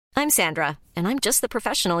I'm Sandra, and I'm just the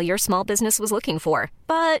professional your small business was looking for.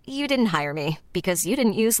 But you didn't hire me because you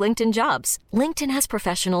didn't use LinkedIn Jobs. LinkedIn has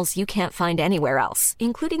professionals you can't find anywhere else,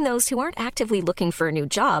 including those who aren't actively looking for a new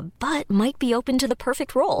job, but might be open to the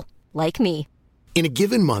perfect role, like me. In a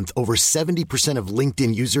given month, over 70% of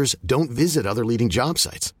LinkedIn users don't visit other leading job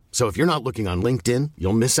sites. So if you're not looking on LinkedIn,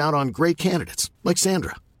 you'll miss out on great candidates like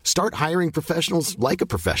Sandra. Start hiring professionals like a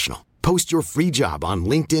professional. Post your free job on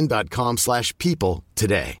linkedin.com/people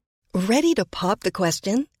today. Ready to pop the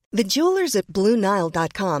question? The jewelers at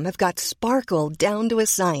BlueNile.com have got sparkle down to a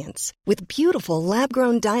science with beautiful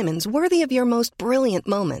lab-grown diamonds worthy of your most brilliant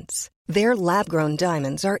moments. Their lab-grown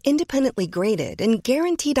diamonds are independently graded and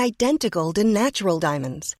guaranteed identical to natural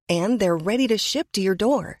diamonds, and they're ready to ship to your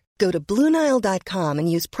door. Go to BlueNile.com and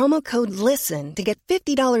use promo code LISTEN to get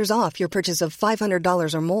 $50 off your purchase of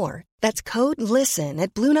 $500 or more. That's code LISTEN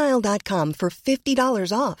at BlueNile.com for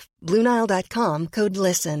 $50 off. BlueNile.com, code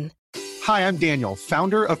LISTEN. Hi, I'm Daniel,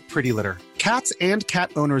 founder of Pretty Litter. Cats and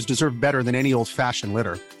cat owners deserve better than any old-fashioned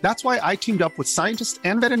litter. That's why I teamed up with scientists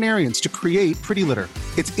and veterinarians to create Pretty Litter.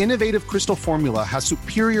 Its innovative crystal formula has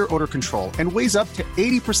superior odor control and weighs up to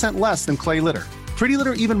 80% less than clay litter. Pretty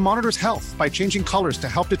Litter even monitors health by changing colors to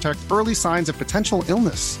help detect early signs of potential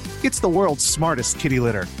illness. It's the world's smartest kitty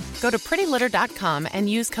litter. Go to prettylitter.com and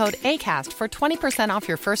use code ACAST for 20% off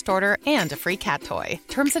your first order and a free cat toy.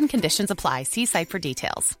 Terms and conditions apply. See site for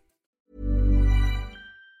details.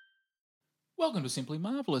 Welcome to Simply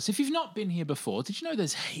Marvellous. If you've not been here before, did you know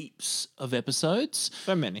there's heaps of episodes?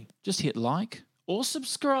 So many. Just hit like or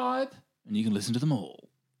subscribe and you can listen to them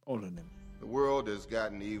all. All of them. The world has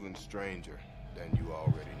gotten even stranger than you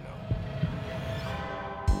already know.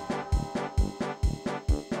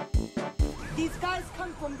 These guys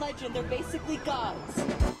come from legend. They're basically gods.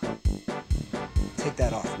 Take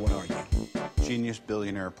that off. What are you? Genius,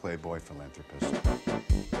 billionaire, playboy, philanthropist.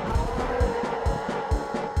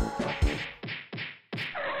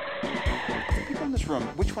 People in this room,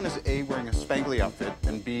 which one is A, wearing a spangly outfit,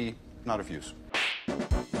 and B, not of use?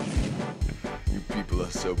 You people are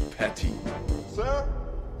so petty. Sir,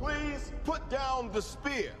 please put down the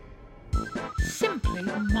spear. Simply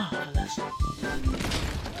Marvellous.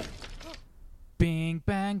 Bing,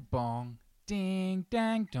 bang, bong. Ding,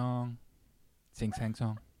 dang, dong. Sing, sang,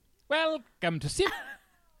 song. Welcome to Simply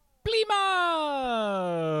Marvellous,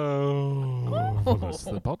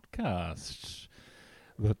 the podcast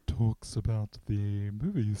that talks about the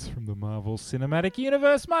movies from the Marvel Cinematic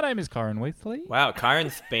Universe. My name is Kyron Wheatley. Wow,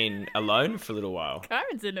 Kyron's been alone for a little while.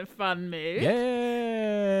 Kyron's in a fun mood.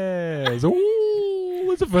 Yes.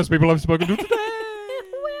 Ooh, it's the first people I've spoken to today.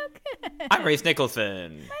 Welcome. I'm Reese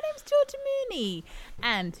Nicholson. My name's Georgia Mooney.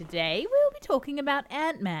 And today we'll be talking about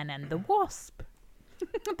Ant-Man and the Wasp.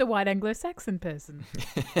 The white Anglo-Saxon person.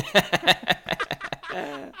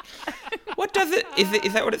 What does it?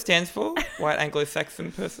 Is that what it stands for? White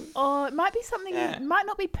Anglo-Saxon person? Oh, it might be something. It might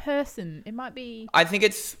not be person. It might be. I think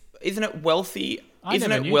it's. Isn't it wealthy?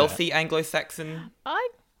 Isn't it wealthy Anglo-Saxon? I'm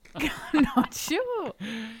not sure.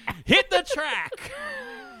 Hit the track.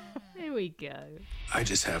 Here we go. I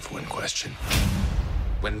just have one question.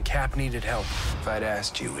 When Cap needed help, if I'd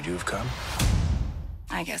asked you, would you have come?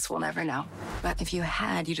 I guess we'll never know. But if you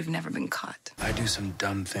had, you'd have never been caught. I do some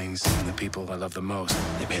dumb things, and the people I love the most,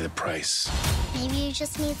 they pay the price. Maybe you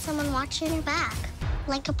just need someone watching your back,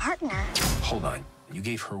 like a partner. Hold on. You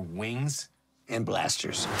gave her wings and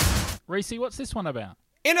blasters. Reese, what's this one about?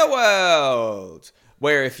 In a world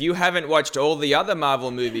where if you haven't watched all the other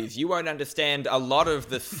Marvel movies, you won't understand a lot of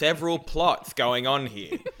the several plots going on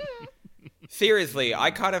here. Seriously,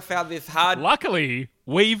 I kind of found this hard. Luckily,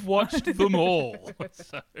 we've watched them all.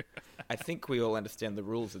 So. I think we all understand the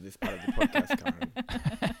rules of this part of the podcast, Karen.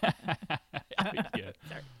 Yeah.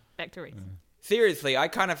 Sorry, back to Reese. Seriously, I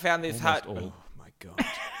kind of found this hard. Oh my god.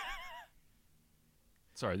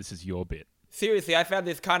 Sorry, this is your bit. Seriously, I found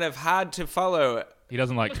this kind of hard to follow. He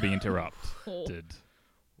doesn't like to be interrupted.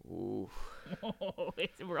 Ooh. Oh,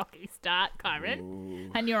 it's a rocky start,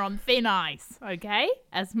 Kyron. And you're on thin ice, okay?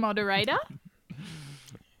 As moderator.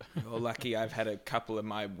 You're lucky I've had a couple of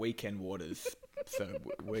my weekend waters, so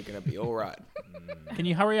we're going to be all right. Can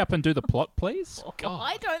you hurry up and do the plot, please? Oh,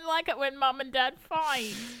 I don't like it when Mum and Dad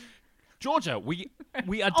fight. Georgia, we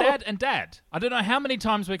are dad and dad. I don't know how many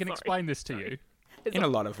times we can explain this to you. In a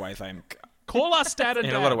lot of ways, I am... Call us dad and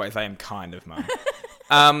dad. In a lot of ways, I am kind of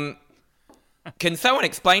Mum. Can someone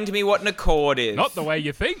explain to me what an accord is? Not the way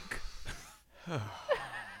you think. Is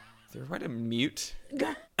there a way to mute?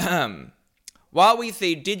 While we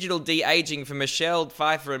see digital de-aging for Michelle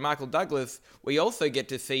Pfeiffer and Michael Douglas, we also get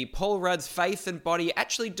to see Paul Rudd's face and body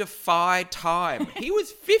actually defy time. He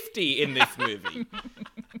was 50 in this movie.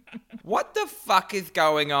 the fuck is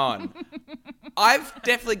going on? I've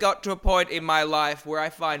definitely got to a point in my life where I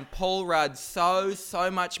find Paul Rudd so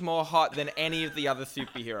much more hot than any of the other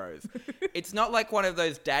superheroes. It's not like one of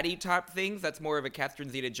those daddy type things. That's more of a Catherine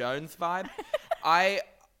Zeta-Jones vibe. I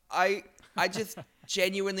just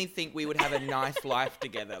genuinely think we would have a nice life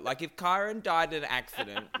together. Like if Kyron died in an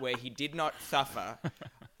accident where he did not suffer,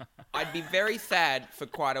 I'd be very sad for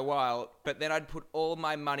quite a while, but then I'd put all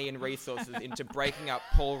my money and resources into breaking up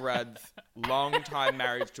Paul Rudd's long-time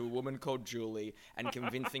marriage to a woman called Julie and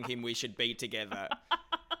convincing him we should be together.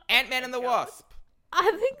 Ant-Man and the Wasp. I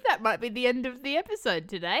think that might be the end of the episode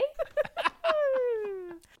today.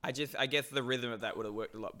 I guess the rhythm of that would have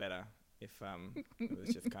worked a lot better if it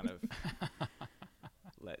was just kind of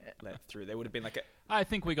let through. There would have been like a... I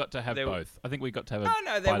think we got to have both. I think we got to have a... Oh,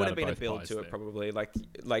 no, there would have been a both build to it, there. probably. Like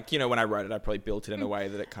when I wrote it, I probably built it in a way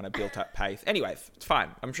that it kind of built up pace. Anyways, it's fine.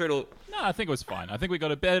 I'm sure it'll... No, I think it was fine. I think we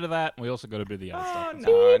got a bit of that, and we also got a bit of the other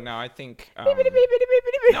stuff. No, I think...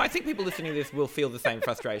 no, I think people listening to this will feel the same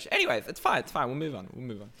frustration. Anyways, it's fine. We'll move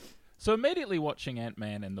on. So immediately watching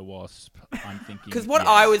Ant-Man and the Wasp, I'm thinking... Because what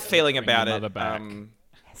I was feeling about it...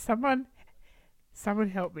 Someone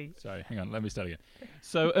help me. Sorry, hang on. Let me start again.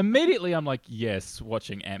 So immediately I'm like, yes,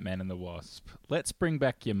 watching Ant-Man and the Wasp. Let's bring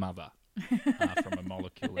back your mother from a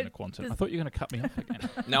molecule in a quantum. I thought you were going to cut me off again.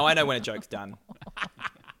 No, I know when a joke's done.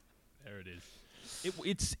 There it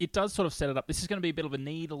is. It does sort of set it up. This is going to be a bit of a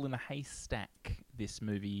needle in a haystack, this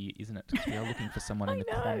movie, isn't it? Because we are looking for someone in the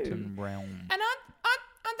quantum realm. And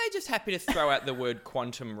aren't they just happy to throw out the word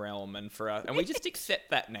quantum realm and for us, and we just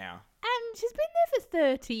accept that now? And she's been there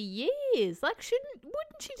for 30 years. Like,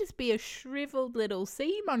 wouldn't she just be a shriveled little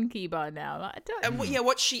sea monkey by now? Like, I don't. And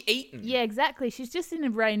what's she eaten? Yeah, exactly. She's just in a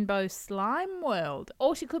rainbow slime world,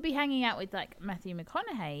 or she could be hanging out with like Matthew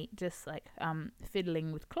McConaughey, just like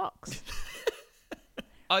fiddling with clocks.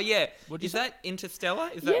 Oh yeah, is that Interstellar?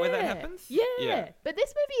 Is that where that happens? Yeah, but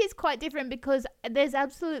this movie is quite different because there's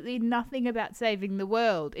absolutely nothing about saving the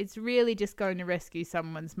world. It's really just going to rescue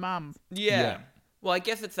someone's mum. Yeah. Well, I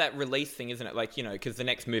guess it's that release thing, isn't it? Like, you know, because the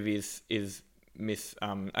next movie is Miss...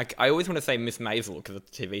 I always want to say Miss Maisel because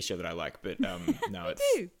it's a TV show that I like, but no,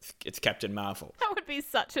 it's Captain Marvel. That would be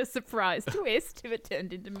such a surprise twist if it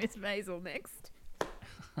turned into Miss Maisel next.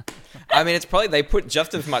 I mean, it's probably... They put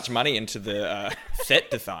just as much money into the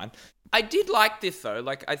set design. I did like this, though.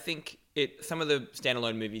 Like, I think some of the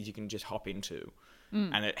standalone movies you can just hop into,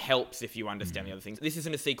 and it helps if you understand the other things. This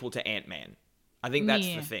isn't a sequel to Ant-Man. I think that's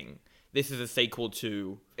the thing. This is a sequel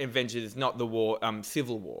to Avengers, not the war,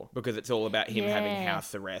 Civil War, because it's all about him having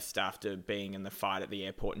house arrest after being in the fight at the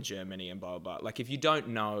airport in Germany and blah, blah, blah. Like, if you don't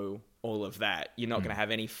know all of that, you're not going to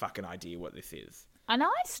have any fucking idea what this is. And I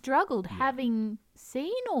struggled having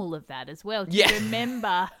seen all of that as well to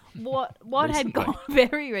remember what had gone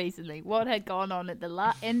very recently, what had gone on at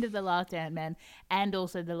the end of the last Ant-Man and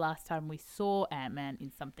also the last time we saw Ant-Man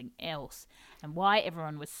in something else and why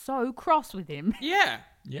everyone was so cross with him. Yeah.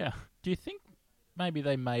 Yeah. Do you think maybe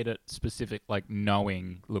they made it specific, like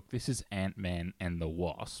knowing, look, this is Ant-Man and the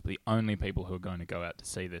Wasp. The only people who are going to go out to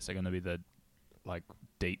see this are going to be the, like,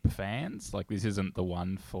 deep fans. Like, this isn't the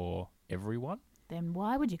one for everyone. Then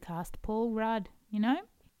why would you cast Paul Rudd, you know?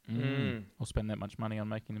 Or spend that much money on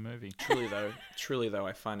making the movie. Truly though,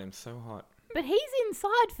 I find him so hot. But he's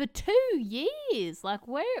inside for 2 years. Like,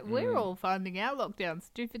 we're all finding our lockdowns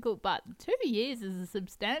difficult, but 2 years is a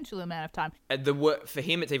substantial amount of time. For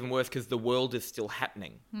him, it's even worse because the world is still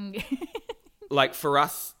happening. Like, for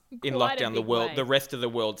us in lockdown, the rest of the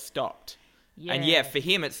world stopped. Yeah. And for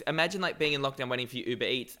him, it's imagine like being in lockdown waiting for your Uber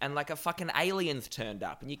Eats and like a fucking alien's turned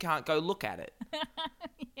up and you can't go look at it.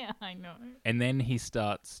 Yeah, I know. And then he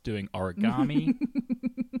starts doing origami.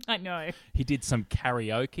 I know. He did some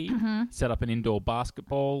karaoke, set up an indoor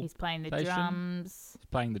basketball. He's playing the drums. He's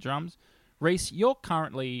playing the drums. Reese, you're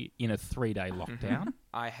currently in a 3-day lockdown.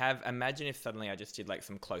 I have. Imagine if suddenly I just did like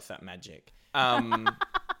some close-up magic.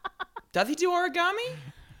 Does he do origami?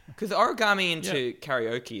 Because origami into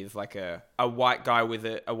karaoke is like a white guy with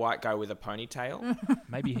a ponytail.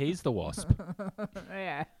 Maybe he's the Wasp.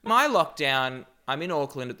 Yeah. My lockdown. I'm in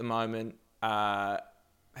Auckland at the moment. I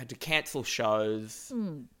had to cancel shows.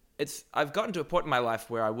 I've gotten to a point in my life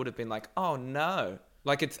where I would have been like, oh no,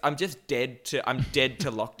 like I'm dead to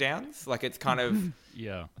lockdowns. Like it's kind of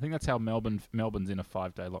I think that's how Melbourne's in a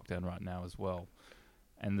 5-day lockdown right now as well,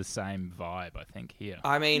 and the same vibe I think here.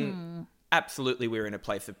 I mean. Absolutely, we're in a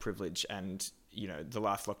place of privilege, and you know the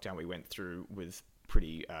last lockdown we went through was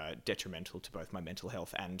pretty detrimental to both my mental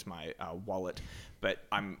health and my wallet. But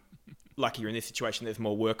I'm luckier in this situation. There's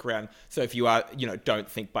more work around. So if you are, don't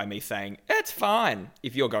think by me saying it's fine.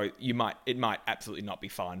 If you're going, it might absolutely not be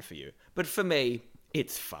fine for you. But for me,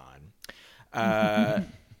 it's fine. So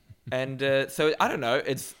I don't know.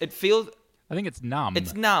 It feels. I think it's numb.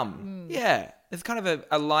 It's numb. Yeah. It's kind of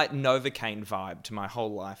a light Novocaine vibe to my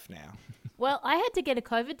whole life now. Well, I had to get a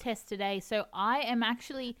COVID test today, so I am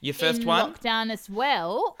actually Your first in one? lockdown as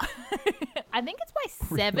well. I think it's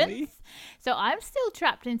my 7th. Really? So I'm still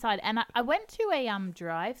trapped inside. And I went to a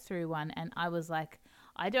drive-through one, and I was like,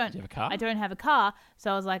 I don't you have a car? I don't have a car.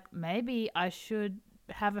 So I was like, maybe I should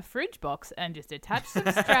have a fridge box and just attach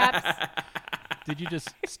some straps. Did you just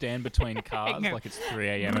stand between cars like it's 3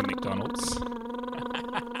 a.m. at McDonald's?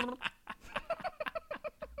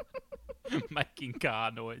 Making car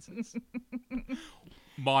noises.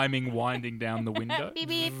 Miming winding down the window. Beep,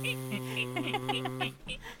 beep.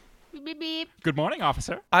 Beep, beep. Good morning,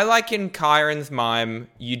 officer. I like in Kyron's mime,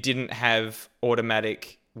 you didn't have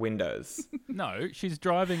automatic windows. No, she's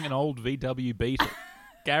driving an old VW Beetle.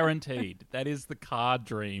 Guaranteed. That is the car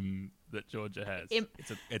dream that Georgia has.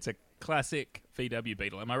 It's a classic VW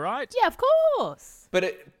Beetle. Am I right? Yeah, of course.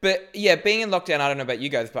 But yeah, being in lockdown, I don't know about you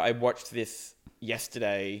guys, but I watched this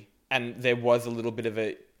yesterday, and there was a little bit of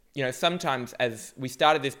a, sometimes as we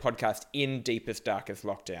started this podcast in deepest, darkest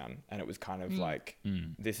lockdown, and it was kind of like,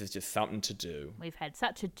 this is just something to do. We've had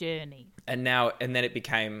such a journey. And then it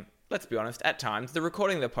became, let's be honest, at times, the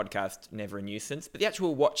recording of the podcast, never a nuisance, but the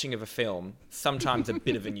actual watching of a film, sometimes a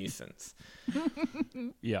bit of a nuisance.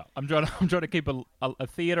 Yeah, I'm trying to keep a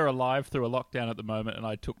theatre alive through a lockdown at the moment, and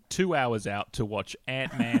I took 2 hours out to watch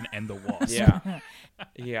Ant-Man and the Wasp.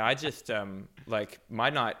 Yeah, I just,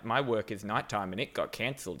 my work is nighttime, and it got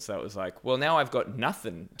cancelled, so it was like, well, now I've got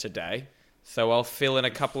nothing today, so I'll fill in a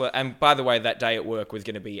couple of, and by the way, that day at work was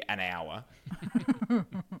going to be an hour.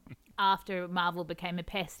 After Marvel became a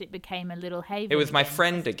pest, it became a little haven. It was my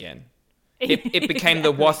friend again. It became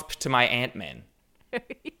the Wasp to my Ant-Man.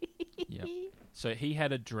 Yep. So he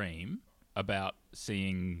had a dream about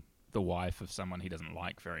seeing the wife of someone he doesn't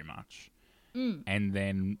like very much. And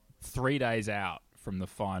then 3 days out from the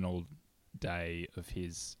final day of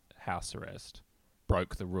his house arrest,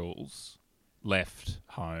 broke the rules, left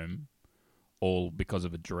home, all because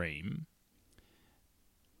of a dream.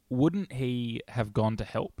 Wouldn't he have gone to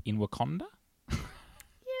help in Wakanda? Yeah,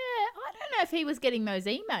 I don't know if he was getting those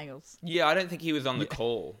emails. Yeah, I don't think he was on the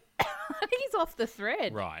call. I think he's off the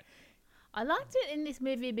thread. Right. I liked it in this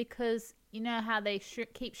movie because you know how they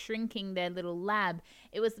keep shrinking their little lab.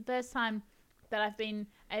 It was the first time that I've been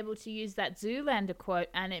able to use that Zoolander quote,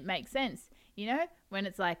 and it makes sense. You know, when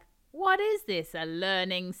it's like, what is this, a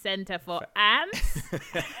learning center for ants?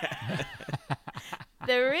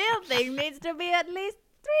 The real thing needs to be at least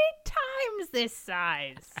 3 times this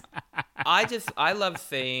size. I love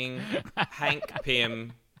seeing Hank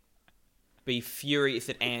Pym be furious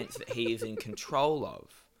at ants that he is in control of.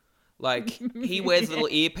 Like, he wears a little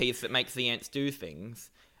earpiece that makes the ants do things,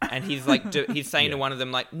 and he's like, he's saying to one of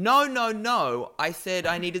them, like, no, I said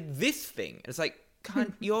I needed this thing. And it's like,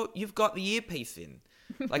 you've got the earpiece in.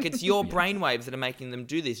 Like, it's your brainwaves that are making them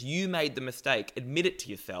do this. You made the mistake. Admit it to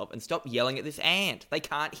yourself and stop yelling at this ant. They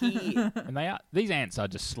can't hear. And these ants are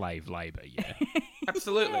just slave labor, yeah.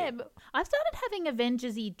 Absolutely. Yeah, but I've started having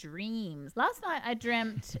Avengers-y dreams. Last night I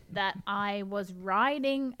dreamt that I was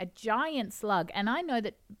riding a giant slug, and I know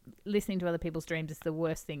that listening to other people's dreams is the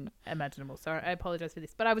worst thing imaginable, so I apologize for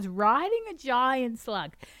this. But I was riding a giant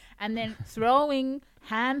slug and then throwing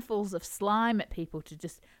handfuls of slime at people to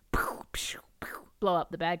just blow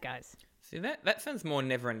up the bad guys. See, that sounds more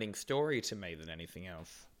Neverending Story to me than anything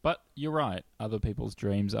else. But you're right. Other people's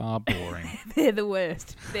dreams are boring. They're the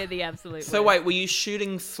worst. They're the absolute worst. So wait, were you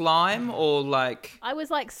shooting slime or like... I was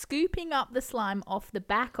like scooping up the slime off the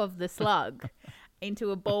back of the slug into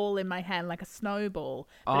a ball in my hand like a snowball.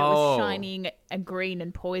 But it was shining and green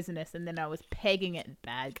and poisonous, and then I was pegging it at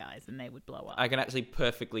bad guys and they would blow up. I can actually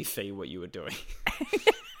perfectly see what you were doing.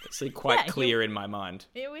 Actually quite clear in my mind.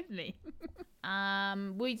 You're with me.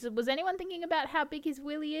 Was anyone thinking about how big his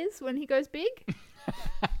willy is when he goes big?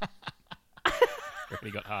 Reckon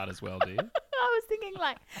he got hard as well, do you? I was thinking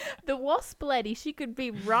like the wasp lady, she could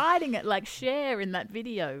be riding it like Cher in that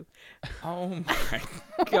video. Oh my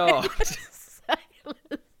God.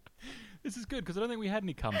 This is good because I don't think we had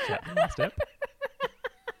any cum chat in the last step.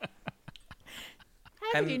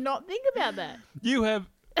 How did you not think about that? You have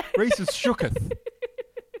Reese's shooketh.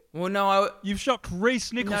 Well, no, you've shocked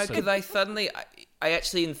Reese Nicholson. No, because I suddenly, I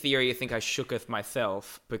actually, in theory, think I shooketh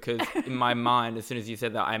myself because in my mind, as soon as you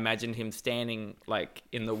said that, I imagined him standing like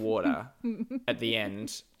in the water at the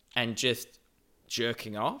end and just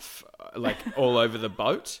jerking off like all over the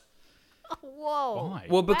boat. Whoa! Why?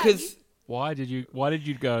 Well, because why did you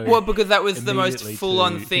go? Well, because that was the most immediately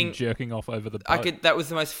full-on to thing. him jerking off over the boat. That was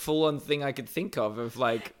the most full-on thing I could think of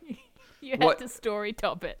like. You had to story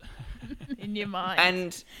top it in your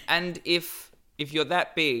mind. And if you're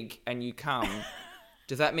that big and you come,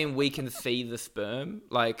 does that mean we can see the sperm?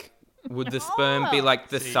 Like, would the sperm be like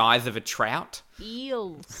the size of a trout?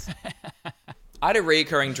 Eels. I had a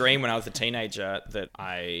recurring dream when I was a teenager that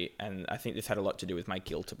I think this had a lot to do with my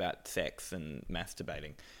guilt about sex and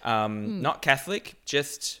masturbating. Not Catholic,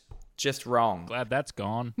 just wrong. Glad that's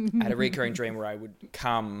gone. I had a recurring dream where I would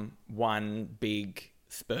come one big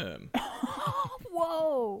sperm.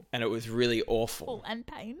 Whoa. And it was really awful. And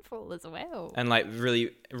painful as well. And like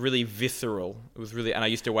really, really visceral. It was really, and I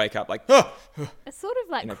used to wake up like, oh! It's sort of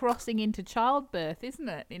like crossing into childbirth, isn't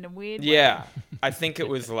it? In a weird way. Yeah. I think it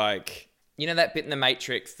was like, you know that bit in The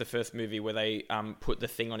Matrix, the first movie, where they put the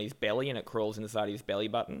thing on his belly and it crawls inside his belly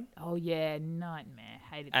button? Oh, yeah. Nightmare.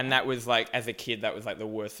 Hated and that was like, as a kid, that was like the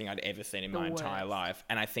worst thing I'd ever seen in my entire life.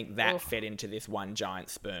 And I think that fed into this one giant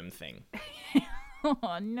sperm thing.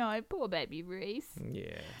 Oh, no. Poor baby Reese.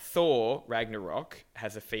 Yeah. Thor, Ragnarok,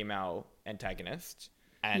 has a female antagonist.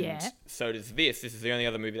 And so does this. This is the only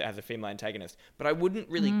other movie that has a female antagonist. But I wouldn't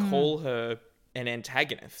really call her an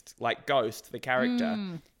antagonist. Like Ghost, the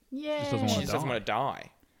character. Yeah. She just doesn't want to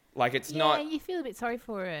die. Like, it's not... Yeah, you feel a bit sorry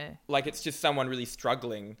for her. Like, it's just someone really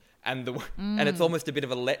struggling. And and it's almost a bit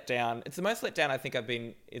of a letdown. It's the most letdown I think I've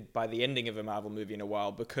been by the ending of a Marvel movie in a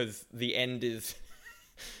while, because the end is...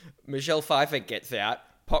 Michelle Pfeiffer gets out,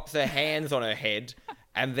 pops her hands on her head,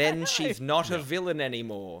 and then she's not a villain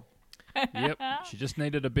anymore. Yep, she just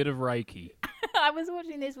needed a bit of Reiki. I was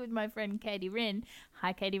watching this with my friend Katie Wren.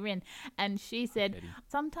 Hi, Katie Wren. And she said,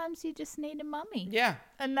 sometimes you just need a mummy. Yeah.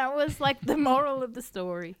 And that was like the moral of the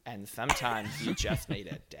story. And sometimes you just need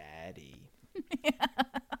a daddy.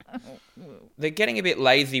 They're getting a bit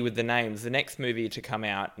lazy with the names. The next movie to come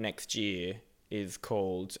out next year is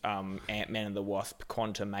called Ant-Man and the Wasp: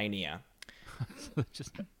 Quantumania.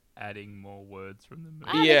 Just adding more words from the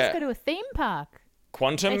movie. Oh, let's go to a theme park.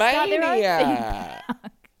 Quantumania!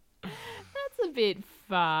 That's a bit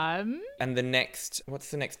fun. And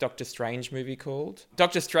what's the next Doctor Strange movie called?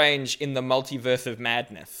 Doctor Strange in the Multiverse of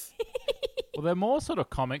Madness. Well, they're more sort of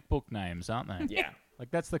comic book names, aren't they? Yeah. Like,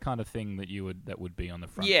 that's the kind of thing that would be on the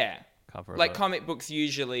front cover. Like comic books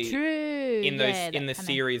usually True. in the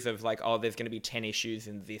series of like, oh, there's going to be 10 issues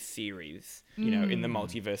in this series, you know, in the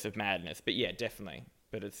Multiverse of Madness. But yeah, definitely.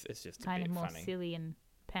 But it's just kind a bit of more funny. silly and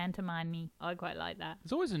pantomime-y. I quite like that.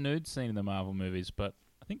 There's always a nude scene in the Marvel movies, but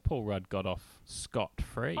I think Paul Rudd got off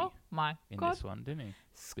scot-free. Oh my God. In this one, didn't he?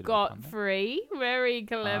 Scot-free. Very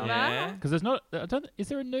clever. Yeah. Because there's not... is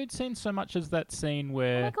there a nude scene so much as that scene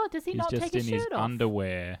where oh my God, does he he's not just take his in his shirt off?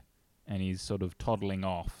 underwear and he's sort of toddling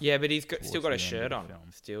off? Yeah, but he's still got a towards the end shirt of on. the film.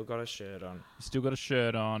 Still got a shirt on. He's still got a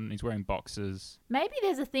shirt on. He's wearing boxers. Maybe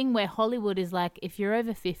there's a thing where Hollywood is like, if you're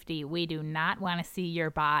over 50, we do not want to see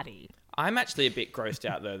your body. I'm actually a bit grossed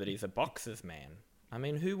out, though, that he's a boxers man. I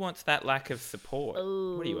mean, who wants that lack of support?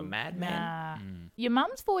 Ooh, what are you, a madman? Nah. Your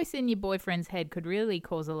mum's voice in your boyfriend's head could really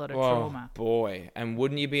cause a lot of trauma. Oh, boy. And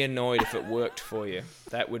wouldn't you be annoyed if it worked for you?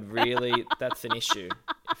 That would really... that's an issue.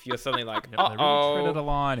 If you're suddenly like, They really treaded a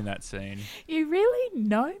line in that scene. You really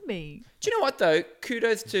know me. Do you know what, though?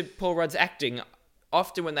 Kudos to Paul Rudd's acting.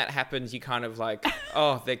 Often when that happens, you kind of like,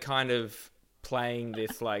 oh, they're kind of playing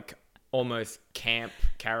this, like, almost camp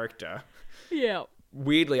character. Yeah.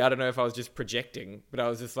 Weirdly, I don't know if I was just projecting, but I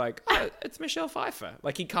was just like, oh, it's Michelle Pfeiffer.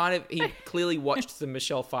 Like, he clearly watched some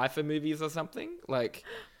Michelle Pfeiffer movies or something. Like,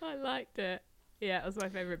 I liked it. Yeah, it was my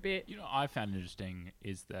favourite bit. You know what I found interesting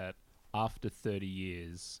is that after 30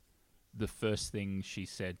 years, the first thing she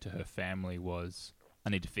said to her family was,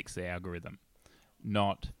 I need to fix the algorithm.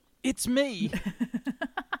 Not, it's me.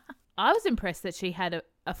 I was impressed that she had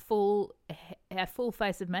a full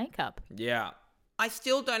face of makeup. yeah. I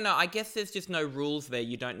still don't know. I guess there's just no rules there.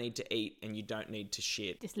 You don't need to eat and you don't need to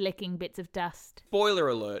shit. Just licking bits of dust. Spoiler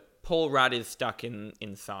alert, Paul Rudd is stuck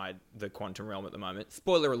inside the quantum realm at the moment.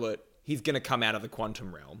 Spoiler alert, he's going to come out of the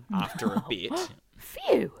quantum realm after a bit.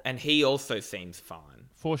 Phew. And he also seems fine.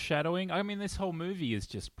 Foreshadowing. I mean, this whole movie is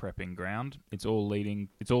just prepping ground. It's all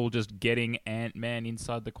just getting Ant-Man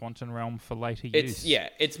inside the quantum realm for later use.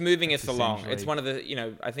 It's moving us along. It's one of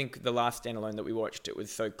the, I think the last standalone that we watched, it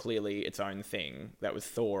was so clearly its own thing. That was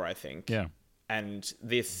Thor, I think. Yeah. And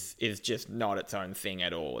this is just not its own thing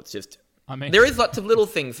at all. It's just I mean, there is lots of little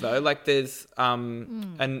things though. Like there's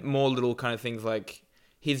and more little kind of things like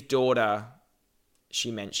his daughter.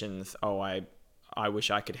 She mentions, "Oh, I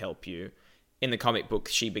wish I could help you." In the comic book,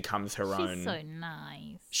 she becomes her own. She's so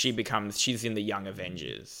nice. She's in the Young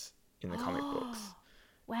Avengers in the comic books.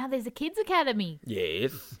 Wow, there's a kids' academy.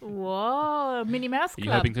 Yes. Whoa, Minnie Mouse Are Club.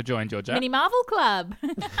 you hoping to join, Georgia? Mini Marvel Club.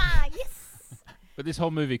 Yes. But this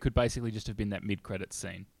whole movie could basically just have been that mid-credits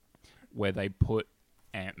scene where they put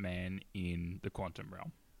Ant-Man in the quantum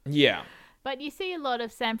realm. Yeah. But you see a lot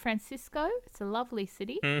of San Francisco. It's a lovely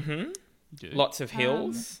city. Mm-hmm. Lots of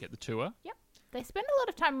hills. Get the tour. Yep. They spend a lot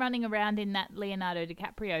of time running around in that Leonardo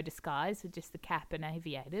DiCaprio disguise with just the cap and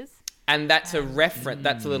aviators. And that's a reference.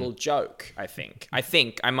 That's a little joke, I think.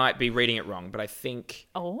 I might be reading it wrong, but I think...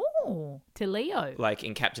 Oh, to Leo. Like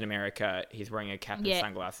in Captain America, he's wearing a cap and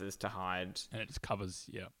sunglasses to hide. And it just covers,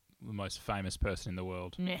 the most famous person in the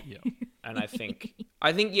world. Yeah. And I think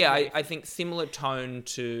similar tone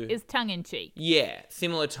to... Is tongue-in-cheek. Yeah,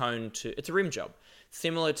 similar tone to... It's a rim job.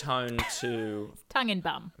 Similar tone to... Tongue and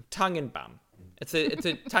bum. Tongue and bum. It's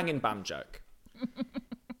a tongue and bum joke.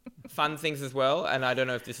 Fun things as well, and I don't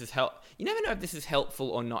know if this is You never know if this is helpful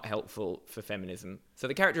or not helpful for feminism. So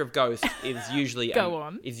the character of Ghost is usually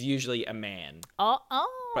a man.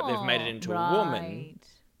 But they've made it into a woman,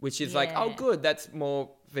 which is like, oh, good, that's more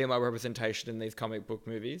female representation in these comic book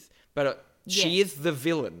movies. But she is the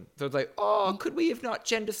villain. So it's like, oh, could we have not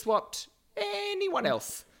gender swapped anyone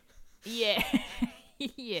else? Yeah.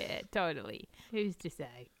 Yeah, totally. Who's to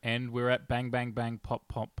say? And we're at bang, bang, bang, pop,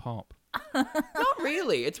 pop, pop. Not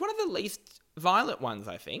really. It's one of the least violent ones,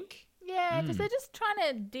 I think. Yeah, because they're just trying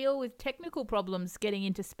to deal with technical problems getting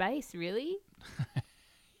into space, really.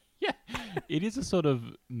 Yeah. It is a sort of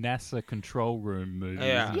NASA control room movie.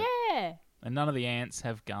 Yeah. Yeah. And none of the ants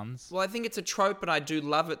have guns. Well, I think it's a trope, but I do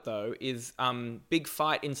love it, though, is big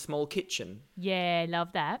fight in small kitchen. Yeah,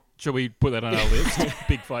 love that. Shall we put that on our list?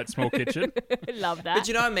 Big fight, small kitchen. Love that. But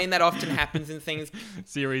you know what I mean? That often happens in things.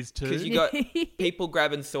 Series 2. Because you got people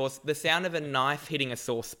grabbing the sound of a knife hitting a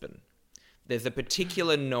saucepan. There's a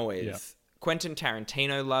particular noise. Yeah. Quentin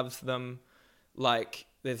Tarantino loves them. Like,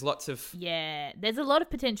 there's lots of... Yeah, there's a lot of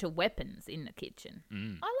potential weapons in the kitchen. I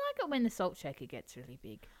like it when the salt shaker gets really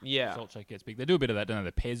big. Yeah. Salt shaker gets big. They do a bit of that, don't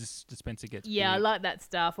they? The Pez dispenser gets big. Yeah, I like that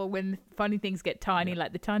stuff. Or when funny things get tiny,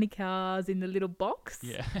 like the tiny cars in the little box.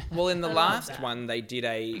 Yeah. Well, in the last one, they did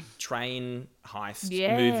a train heist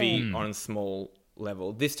movie on a small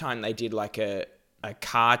level. This time, they did like a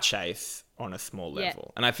car chase on a small level.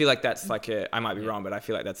 Yeah. And I feel like that's like I might be wrong, but I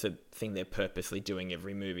feel like that's a thing they're purposely doing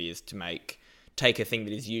every movie is to take a thing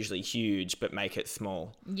that is usually huge but make it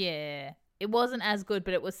small. Yeah. It wasn't as good,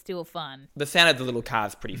 but it was still fun. The sound of the little car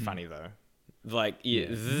is pretty funny though. Like,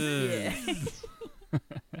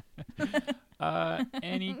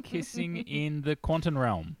 any kissing in the quantum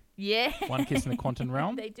realm? Yeah. One kiss in the quantum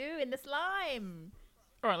realm? They do, in the slime.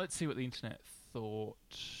 All right, let's see what the internet thought.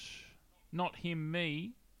 Not Him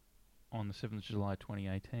Me, on the 7th of July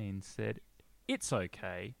 2018, said, "It's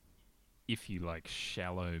okay if you like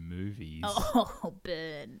shallow movies." Oh,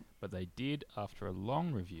 burn. But they did, after a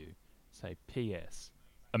long review, say, "P.S.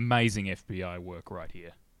 Amazing FBI work right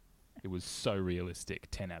here. It was so realistic,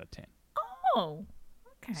 10 out of 10. Oh,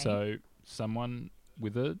 okay. So, someone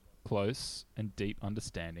with a close and deep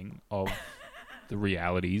understanding of the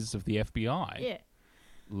realities of the FBI.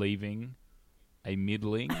 Leaving a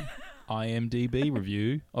middling IMDb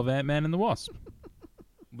review of Ant-Man and the Wasp.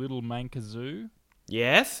 Little Mankazoo.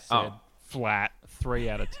 Yes? Said flat, 3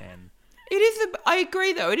 out of 10. It is I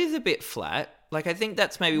agree though, it is a bit flat. Like, I think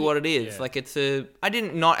that's maybe what it is. Yeah. Like, I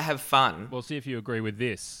didn't not have fun. Well, see if you agree with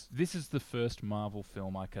this. This is the first Marvel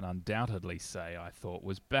film I can undoubtedly say I thought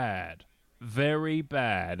was bad. Very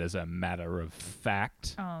bad, as a matter of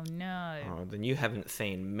fact. Oh, no. Oh, then you haven't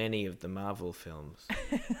seen many of the Marvel films.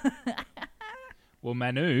 Well,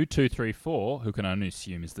 Manu234, who can only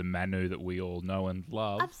assume is the Manu that we all know and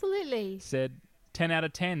love. Absolutely. Said 10 out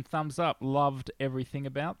of 10, thumbs up, loved everything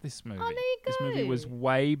about this movie. Oh, there you go. This movie was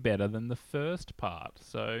way better than the first part.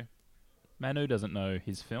 So, Manu doesn't know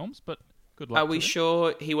his films, but good luck Are we to him.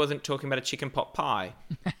 sure he wasn't talking about a chicken pot pie?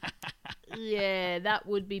 Yeah, that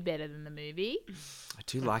would be better than the movie. I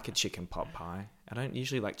do like a chicken pot pie. I don't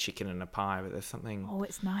usually like chicken in a pie, but there's something... Oh,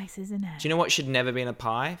 it's nice, isn't it? Do you know what should never be in a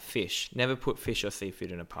pie? Fish. Never put fish or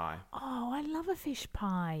seafood in a pie. Oh, I love a fish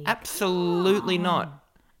pie. Absolutely not.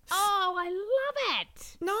 Oh, I love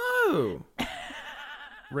it. No.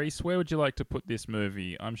 Reese, where would you like to put this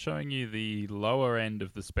movie? I'm showing you the lower end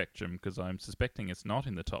of the spectrum because I'm suspecting it's not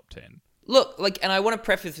in the top 10. Look, and I want to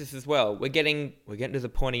preface this as well. We're getting to the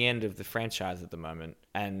pointy end of the franchise at the moment,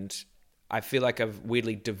 and I feel like I've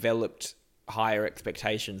weirdly developed higher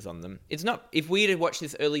expectations on them. It's not, if we had watched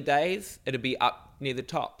this early days, it'd be up near the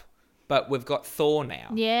top. But we've got Thor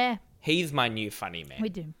now. Yeah. He's my new funny man. We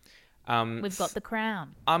do. We've got the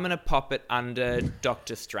crown. I'm going to pop it under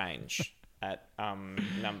Doctor Strange at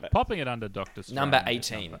number... Popping it under Doctor Strange. Number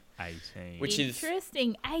 18. Number 18. Which is...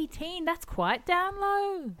 Interesting. 18. That's quite down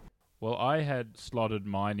low. Well, I had slotted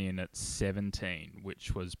mine in at 17,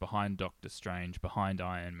 which was behind Doctor Strange, behind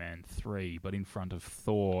Iron Man 3, but in front of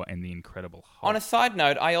Thor and the Incredible Hulk. On a side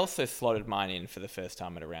note, I also slotted mine in for the first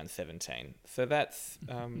time at around 17. So that's...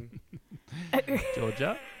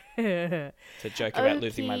 Georgia? It's a joke about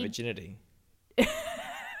losing my virginity.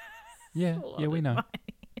 Yeah, we know.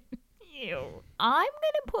 I'm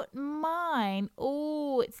going to put mine...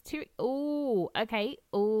 Oh, it's too... Oh, okay.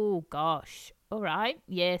 Oh, gosh. All right.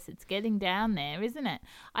 Yes, it's getting down there, isn't it?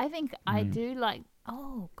 I think I do like...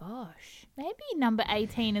 Oh, gosh. Maybe number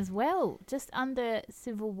 18 as well. Just under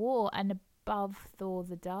Civil War and above Thor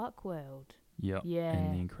the Dark World. Yep. Yeah.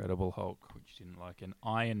 And the Incredible Hulk, which you didn't like. And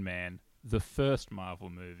Iron Man, the first Marvel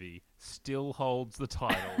movie, still holds the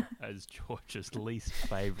title as George's least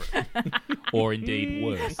favourite. Or indeed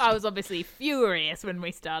worst. I was obviously furious when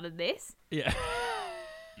we started this. Yeah.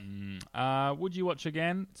 Would you watch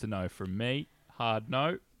again? It's a no from me. Hard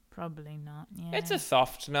no. Probably not, yeah. It's a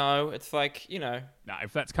soft no. It's like, you know... No,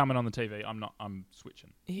 if that's coming on the TV, I'm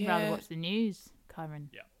switching. You'd rather watch the news, Kyron.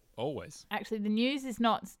 Yeah, always. Actually, the news is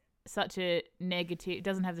not such a negative... It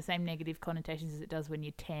doesn't have the same negative connotations as it does when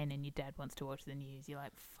you're 10 and your dad wants to watch the news. You're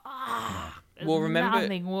like, fuck. There's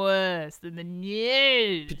nothing worse than the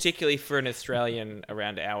news. Particularly for an Australian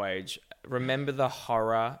around our age, remember the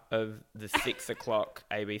horror of the 6 o'clock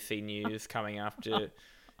ABC News coming after...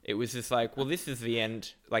 It was just like, well, this is the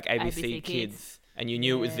end, like ABC Kids. And you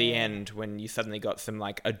knew it was the end when you suddenly got some,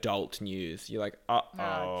 like, adult news. You're like,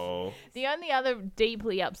 uh-oh. The only other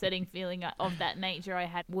deeply upsetting feeling of that nature I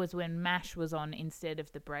had was when MASH was on instead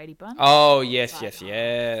of the Brady Bunch. Oh, yes. Fucking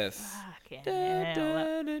hell.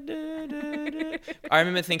 I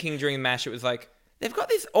remember thinking during MASH, it was like, they've got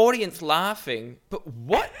this audience laughing, but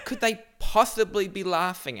what could they possibly be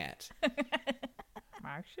laughing at?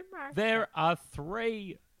 There are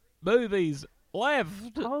 3 movies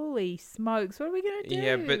left. Holy smokes, what are we going to do?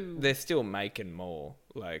 Yeah, but they're still making more.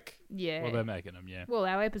 Like, yeah. Well, they're making them, yeah. Well,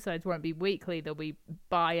 our episodes won't be weekly, they'll be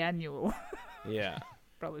biannual. Yeah.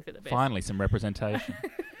 Probably for the best. Finally, some representation.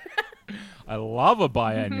 I love a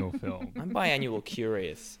biannual film. I'm biannual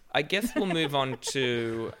curious. I guess we'll move on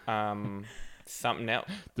to something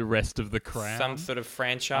else. The rest of the Crown. Some sort of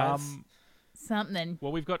franchise. Something.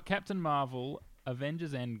 Well, we've got Captain Marvel,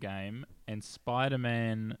 Avengers Endgame, and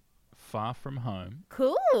Spider-Man Far From Home.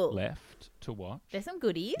 Cool. Left to watch. There's some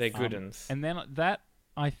goodies. They're good ones. And then that,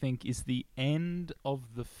 I think, is the end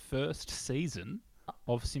of the first season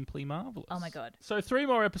of Simply Marvelous. Oh, my God. So 3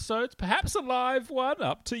 more episodes, perhaps a live one,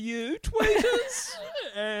 up to you, tweeters.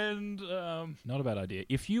 And not a bad idea.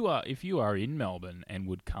 If you are in Melbourne and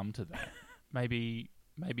would come to that, maybe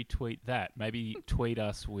tweet that. Maybe tweet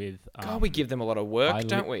us with... God, we give them a lot of work,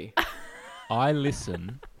 don't we? I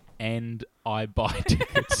listen and I buy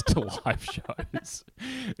tickets to live shows.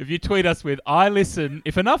 If you tweet us with I listen,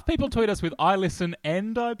 if enough people tweet us with I listen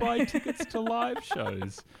and I buy tickets to live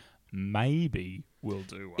shows, maybe we'll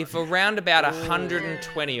do one. If around about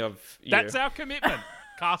 120 of you... That's our commitment.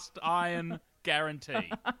 Cast iron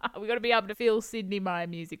guarantee. We've got to be able to fill Sydney Myer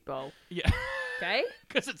Music Bowl. Yeah. Okay?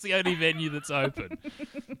 Because it's the only venue that's open.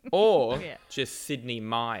 Or just Sydney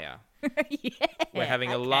Myer. Yeah. We're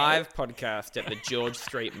having a live podcast at the George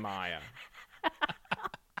Street Myer.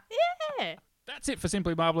 Yeah. That's it for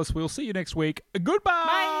Simply Marvelous. We'll see you next week.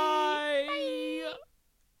 Goodbye.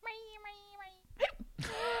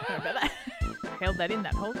 Sorry about that. Held that in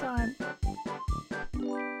that whole time.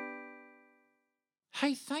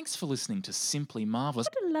 Hey, thanks for listening to Simply Marvelous.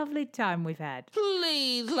 What a lovely time we've had.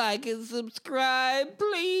 Please like and subscribe,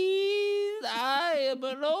 please. I am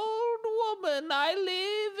an old woman. I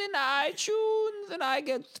live in iTunes and I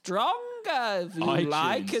get stronger if you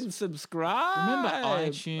like and subscribe. Remember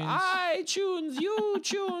iTunes? iTunes, you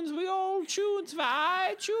tunes, we all tunes for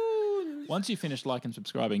iTunes. Once you finish like and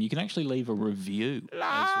subscribing, you can actually leave a review as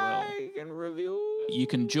well. Like and review. You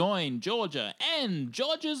can join Georgia and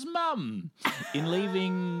Georgia's mum in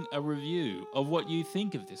leaving a review of what you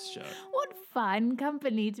think of this show. What fun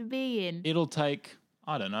company to be in. It'll take,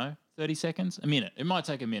 I don't know, 30 seconds? A minute. It might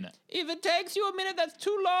take a minute. If it takes you a minute, that's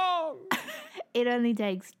too long. It only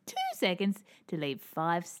takes 2 seconds to leave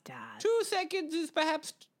 5 stars. 2 seconds is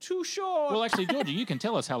perhaps too short. Well, actually, Georgia, you can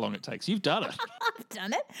tell us how long it takes. You've done it. I've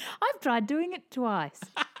done it. I've tried doing it twice.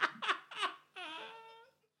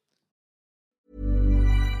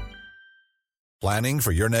 Planning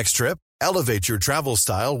for your next trip? Elevate your travel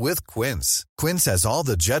style with Quince. Quince has all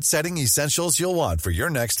the jet-setting essentials you'll want for your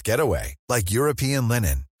next getaway, like European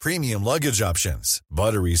linen, premium luggage options,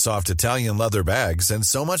 buttery soft Italian leather bags, and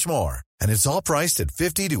so much more. And it's all priced at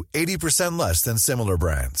 50 to 80% less than similar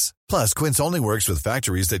brands. Plus, Quince only works with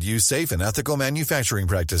factories that use safe and ethical manufacturing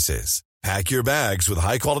practices. Pack your bags with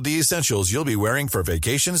high-quality essentials you'll be wearing for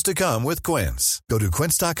vacations to come with Quince. Go to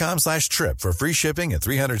quince.com/trip for free shipping and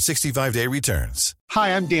 365-day returns.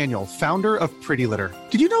 Hi, I'm Daniel, founder of Pretty Litter.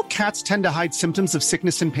 Did you know cats tend to hide symptoms of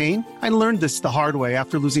sickness and pain? I learned this the hard way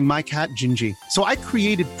after losing my cat, Gingy. So I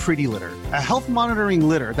created Pretty Litter, a health monitoring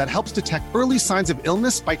litter that helps detect early signs of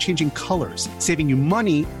illness by changing colors, saving you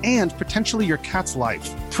money and potentially your cat's life.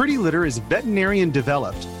 Pretty Litter is veterinarian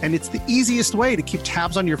developed, and it's the easiest way to keep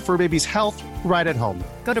tabs on your fur baby's health right at home.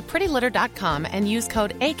 Go to prettylitter.com and use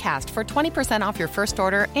code ACAST for 20% off your first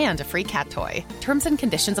order and a free cat toy. Terms and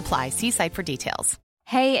conditions apply. See site for details.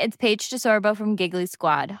 Hey, it's Paige DeSorbo from Giggly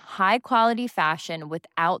Squad. High quality fashion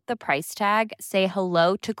without the price tag. Say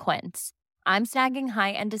hello to Quince. I'm snagging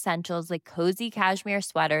high-end essentials like cozy cashmere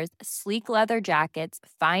sweaters, sleek leather jackets,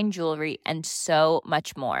 fine jewelry, and so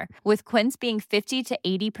much more. With Quince being 50 to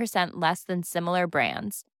 80% less than similar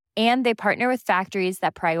brands. And they partner with factories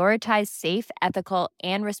that prioritize safe, ethical,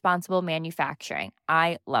 and responsible manufacturing.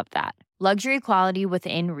 I love that. Luxury quality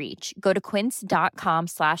within reach. Go to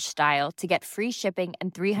quince.com/style to get free shipping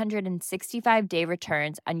and 365-day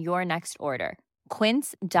returns on your next order.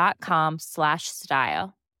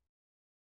 Quince.com/style.